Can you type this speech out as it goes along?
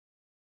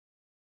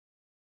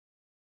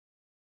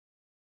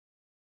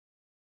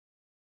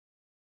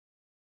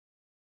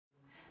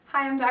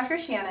Hi, I'm Dr.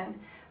 Shannon.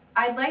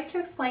 I'd like to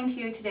explain to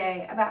you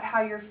today about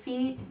how your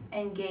feet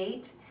and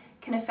gait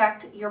can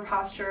affect your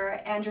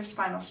posture and your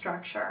spinal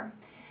structure.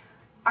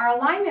 Our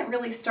alignment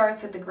really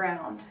starts at the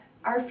ground.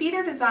 Our feet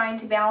are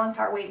designed to balance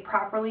our weight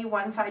properly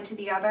one side to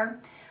the other.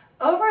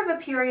 Over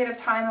the period of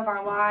time of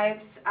our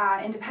lives,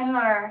 and depending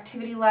on our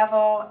activity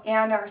level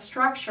and our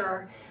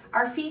structure,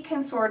 our feet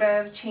can sort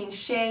of change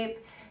shape,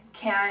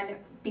 can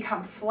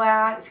become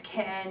flat,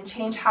 can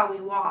change how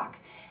we walk.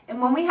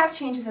 And when we have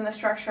changes in the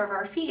structure of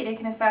our feet, it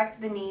can affect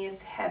the knees,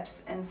 hips,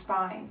 and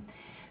spine.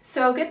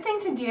 So a good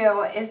thing to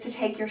do is to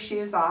take your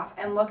shoes off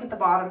and look at the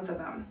bottoms of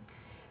them.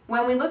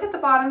 When we look at the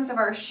bottoms of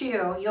our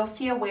shoe, you'll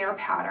see a wear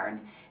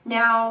pattern.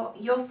 Now,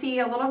 you'll see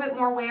a little bit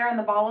more wear in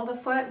the ball of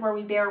the foot where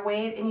we bear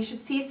weight, and you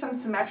should see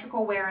some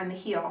symmetrical wear in the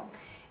heel.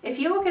 If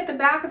you look at the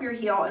back of your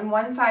heel and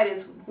one side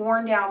is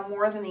worn down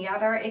more than the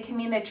other, it can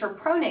mean that you're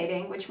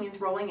pronating, which means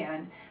rolling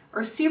in,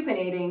 or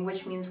supinating,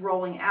 which means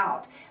rolling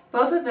out.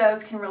 Both of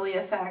those can really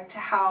affect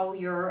how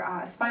your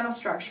spinal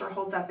structure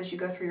holds up as you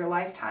go through your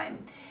lifetime.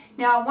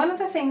 Now, one of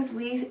the things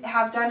we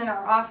have done in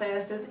our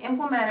office is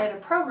implemented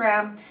a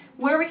program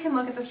where we can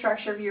look at the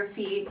structure of your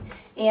feet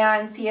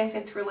and see if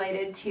it's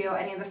related to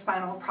any of the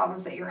spinal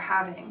problems that you're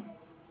having.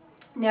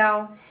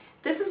 Now,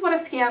 this is what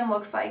a scan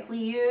looks like. We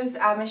use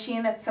a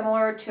machine that's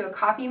similar to a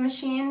copy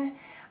machine,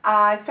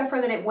 except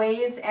for that it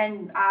weighs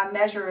and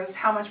measures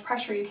how much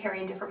pressure you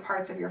carry in different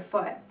parts of your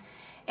foot.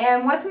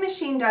 And what the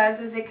machine does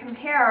is it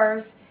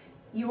compares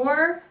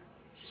your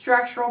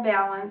structural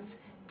balance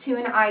to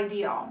an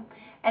ideal.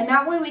 And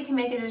that way we can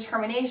make a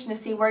determination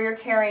to see where you're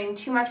carrying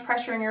too much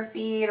pressure in your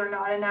feet or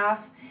not enough.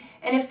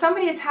 And if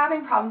somebody is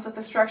having problems with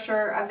the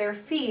structure of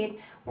their feet,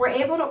 we're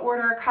able to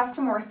order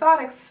custom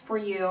orthotics for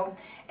you.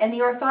 And the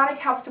orthotic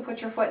helps to put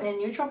your foot in a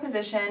neutral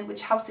position, which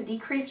helps to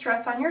decrease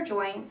stress on your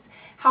joints,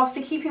 helps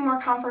to keep you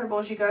more comfortable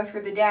as you go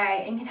through the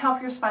day, and can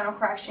help your spinal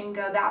correction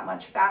go that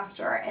much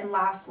faster and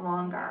last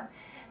longer.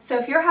 So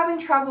if you're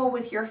having trouble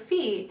with your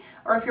feet,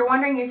 or if you're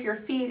wondering if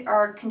your feet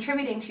are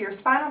contributing to your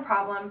spinal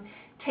problem,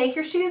 take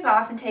your shoes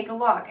off and take a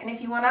look. And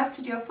if you want us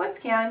to do a foot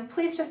scan,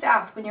 please just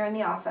ask when you're in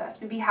the office.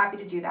 We'd be happy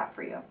to do that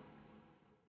for you.